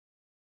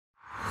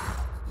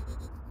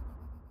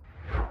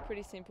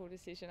pretty simple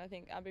decision. I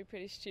think I'd be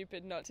pretty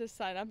stupid not to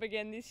sign up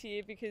again this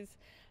year because,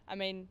 I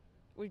mean,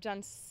 we've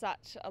done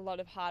such a lot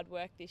of hard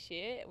work this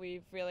year.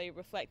 We've really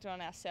reflected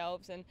on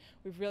ourselves and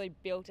we've really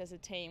built as a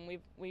team.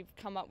 We've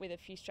come up with a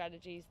few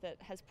strategies that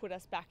has put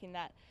us back in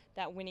that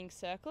winning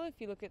circle. If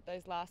you look at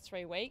those last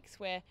 3 weeks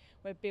where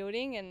we're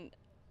building, and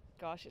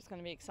gosh, it's going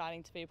to be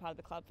exciting to be a part of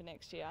the club for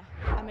next year.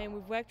 I mean,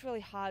 we've worked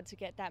really hard to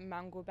get that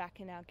mungle back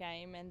in our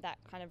game and that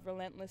kind of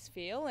relentless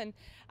feel, and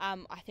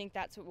I think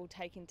that's what we'll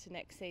take into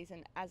next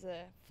season as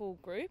a full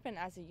group and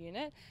as a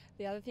unit.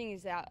 The other thing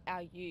is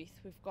our youth.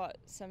 We've got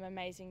some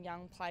amazing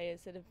young players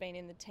that have been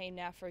in the team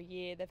now for a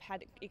year. They've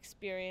had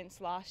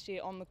experience last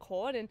year on the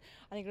court, and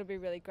I think it'll be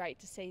really great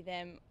to see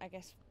them, I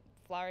guess,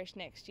 flourish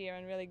next year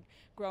and really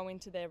grow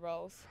into their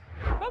roles.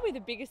 Probably the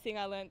biggest thing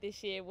I learnt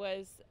this year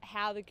was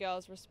how the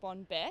girls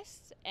respond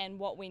best and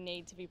what we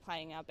need to be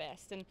playing our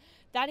best, and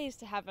that is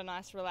to have a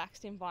nice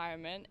relaxed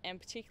environment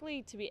and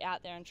particularly to be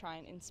out there and try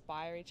and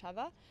inspire each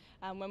other.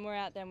 When we're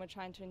out there and we're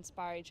trying to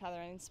inspire each other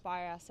and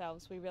inspire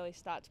ourselves, we really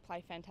start to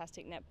play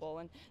fantastic netball,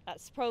 and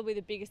that's probably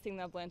the biggest thing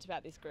that I've learnt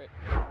about this group.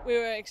 We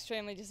were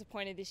extremely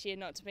disappointed this year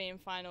not to be in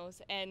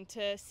finals, and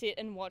to sit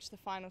and watch the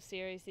final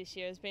series this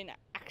year has been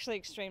actually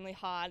extremely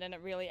hard, and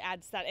it really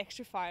adds that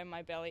extra fire in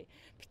my belly,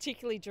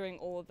 particularly during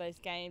all of those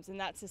games, and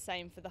that's the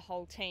same for the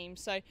whole team.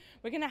 So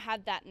we're going to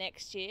have that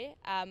next year.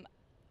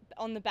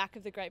 On the back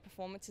of the great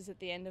performances at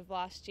the end of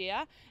last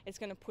year, it's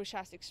going to push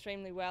us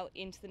extremely well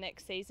into the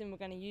next season. We're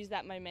going to use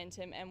that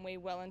momentum, and we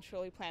well and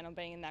truly plan on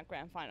being in that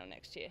grand final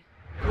next year.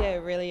 Yeah,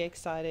 really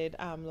excited.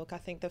 Look, I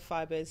think the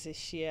Firebirds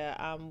this year,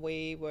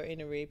 we were in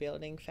a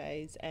rebuilding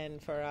phase,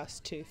 and for us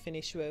to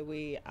finish where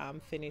we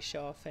finish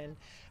off and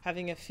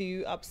having a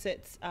few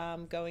upsets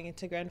going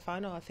into grand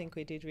final, I think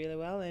we did really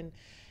well, and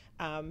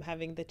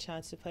having the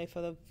chance to play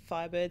for the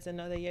Firebirds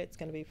another year, it's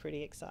going to be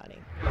pretty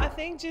exciting. I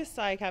think just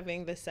like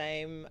having the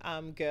same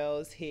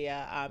girls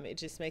here, it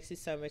just makes it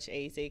so much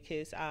easier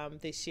because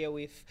this year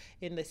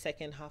in the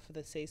second half of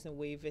the season,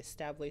 we've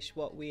established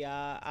what we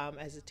are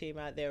as a team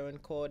out there on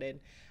court. And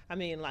I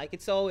mean, like,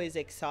 it's always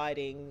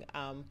exciting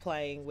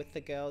playing with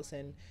the girls,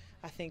 and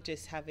I think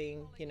just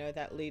having,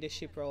 that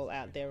leadership role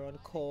out there on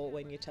court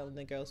when you're telling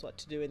the girls what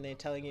to do and they're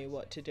telling you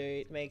what to do,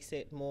 it makes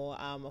it more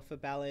of a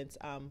balance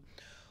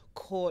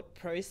court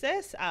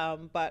process,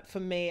 but for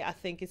me, I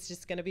think it's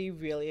just going to be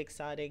really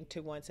exciting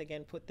to once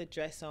again put the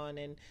dress on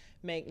and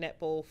make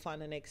netball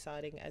fun and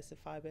exciting as the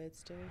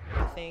Firebirds do.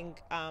 I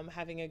think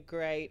having a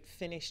great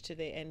finish to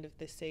the end of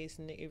the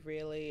season, it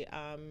really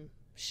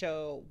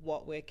show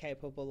what we're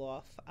capable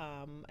of,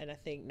 and I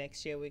think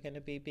next year we're going to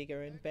be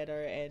bigger and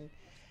better, and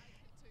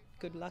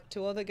good luck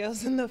to all the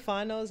girls in the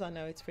finals. I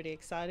know it's pretty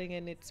exciting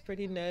and it's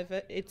pretty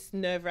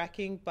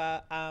nerve-wracking,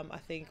 but I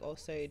think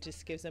also it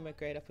just gives them a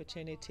great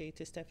opportunity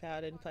to step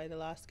out and play the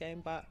last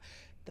game. But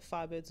the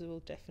Firebirds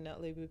will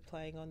definitely be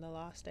playing on the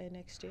last day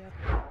next year.